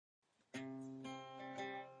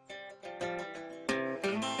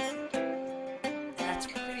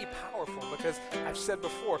because I've said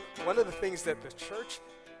before, one of the things that the church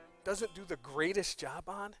doesn't do the greatest job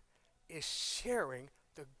on is sharing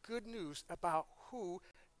the good news about who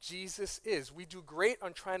Jesus is. We do great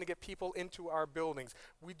on trying to get people into our buildings.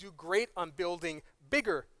 We do great on building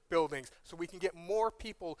bigger buildings so we can get more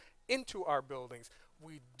people into our buildings.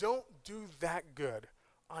 We don't do that good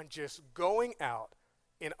on just going out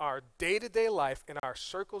in our day-to-day life, in our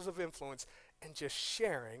circles of influence, and just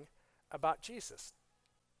sharing about Jesus.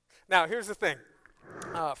 Now, here's the thing.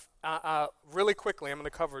 Really quickly, I'm going to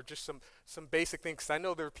cover just some basic things, 'cause I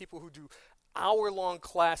know there are people who do hour-long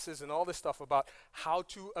classes and all this stuff about how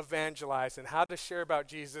to evangelize and how to share about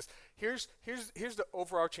Jesus. Here's the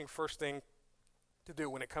overarching first thing to do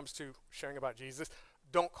when it comes to sharing about Jesus.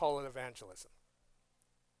 Don't call it evangelism.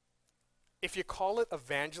 If you call it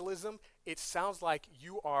evangelism, it sounds like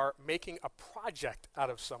you are making a project out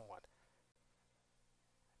of someone.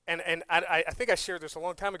 And I think I shared this a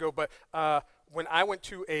long time ago, but when I went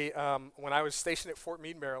to when I was stationed at Fort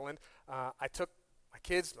Meade, Maryland, I took my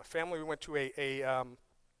kids, my family, we went to a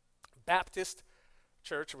Baptist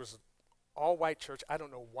church. It was an all-white church. I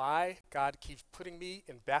don't know why God keeps putting me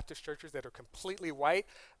in Baptist churches that are completely white.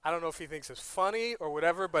 I don't know if he thinks it's funny or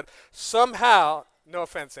whatever, but somehow, no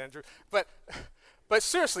offense, Andrew, but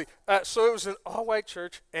seriously, so it was an all-white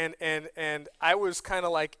church, and I was kind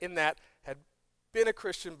of like in that, had been a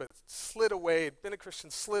Christian but slid away, had been a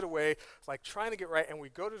Christian, slid away, like trying to get right, and we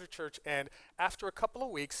go to the church, and after a couple of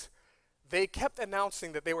weeks, they kept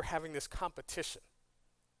announcing that they were having this competition.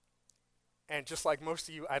 And just like most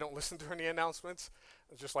of you, I don't listen to any announcements.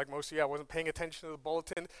 Just like most of you, I wasn't paying attention to the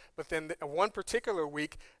bulletin. But then one particular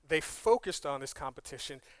week, they focused on this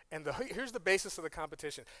competition. And here's the basis of the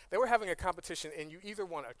competition. They were having a competition, and you either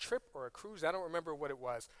won a trip or a cruise, I don't remember what it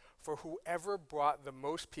was, for whoever brought the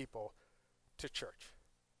most people to church.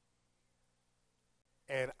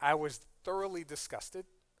 And I was thoroughly disgusted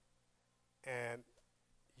and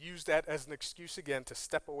used that as an excuse again to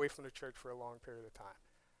step away from the church for a long period of time.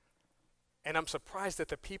 And I'm surprised that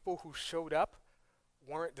the people who showed up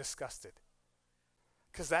weren't disgusted.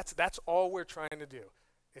 Because that's all we're trying to do.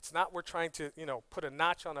 It's not we're trying to, put a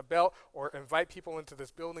notch on a belt or invite people into this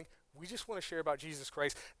building. We just want to share about Jesus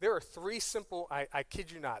Christ. There are three simple, I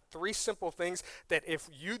kid you not, three simple things that if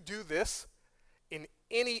you do this in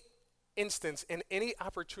any instance, in any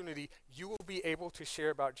opportunity, you will be able to share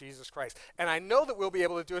about Jesus Christ. And I know that we'll be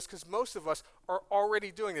able to do this because most of us are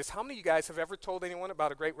already doing this. How many of you guys have ever told anyone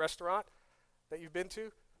about a great restaurant that you've been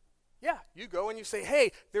to? Yeah, you go and you say,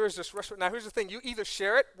 hey, there is this restaurant. Now, here's the thing. You either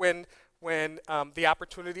share it when the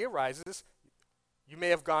opportunity arises. You may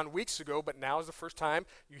have gone weeks ago, but now is the first time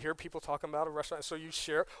you hear people talking about a restaurant, so you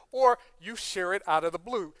share, or you share it out of the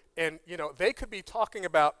blue. And, they could be talking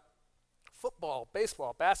about football,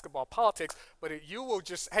 baseball, basketball, politics, but you will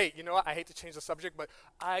just, hey, you know what? I hate to change the subject, but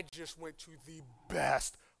I just went to the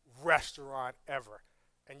best restaurant ever.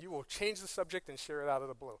 And you will change the subject and share it out of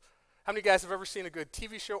the blue. How many of you guys have ever seen a good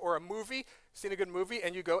TV show or a movie, seen a good movie,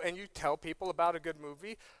 and you go and you tell people about a good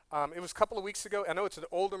movie? It was a couple of weeks ago. I know it's an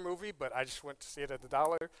older movie, but I just went to see it at the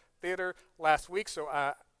Dollar Theater last week. So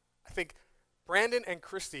I think Brandon and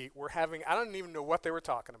Christy were having, I don't even know what they were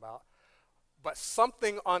talking about, but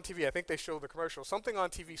something on TV, I think they showed the commercial, something on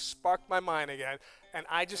TV sparked my mind again, and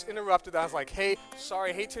I just interrupted. I was like, hey,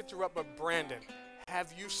 sorry, I hate to interrupt, but Brandon,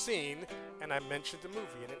 have you seen, and I mentioned the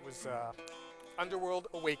movie, and it was Underworld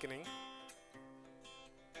Awakening,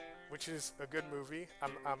 which is a good movie.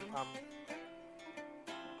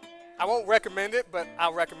 I won't recommend it, but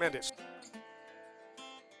I'll recommend it.